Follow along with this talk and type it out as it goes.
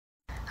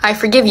I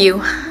forgive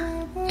you,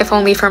 if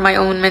only for my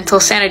own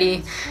mental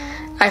sanity.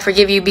 I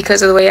forgive you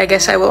because of the way I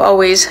guess I will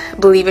always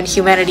believe in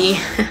humanity.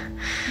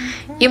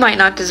 You might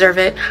not deserve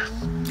it,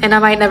 and I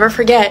might never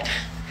forget.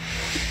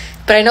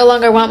 But I no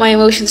longer want my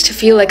emotions to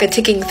feel like a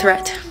ticking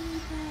threat.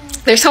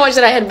 There's so much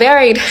that I had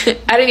buried.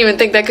 I didn't even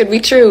think that could be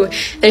true.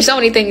 There's so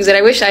many things that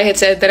I wish I had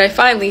said that I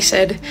finally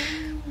said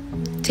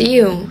to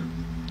you.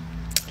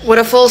 What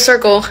a full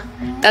circle.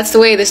 That's the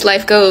way this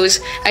life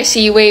goes. I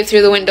see you wave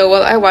through the window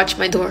while I watch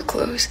my door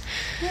close.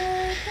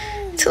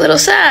 It's a little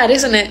sad,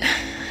 isn't it?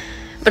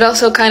 But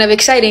also kind of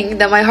exciting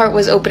that my heart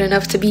was open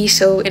enough to be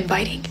so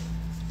inviting.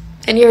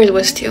 And yours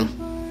was too.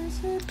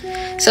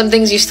 Some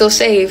things you still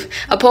save.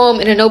 A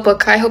poem in a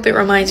notebook, I hope it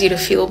reminds you to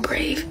feel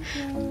brave.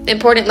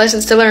 Important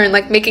lessons to learn,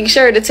 like making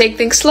sure to take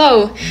things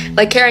slow.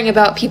 Like caring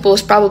about people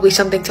is probably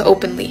something to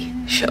openly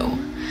show.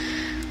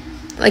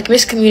 Like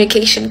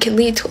miscommunication can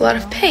lead to a lot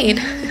of pain.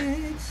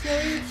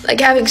 Like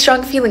having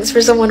strong feelings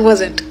for someone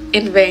wasn't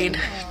in vain.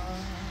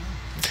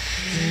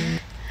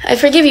 I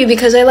forgive you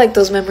because I like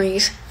those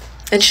memories.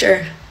 And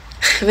sure,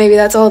 maybe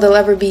that's all they'll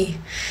ever be.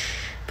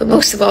 But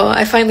most of all,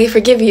 I finally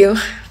forgive you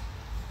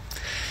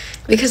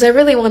because I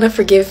really want to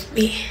forgive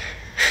me.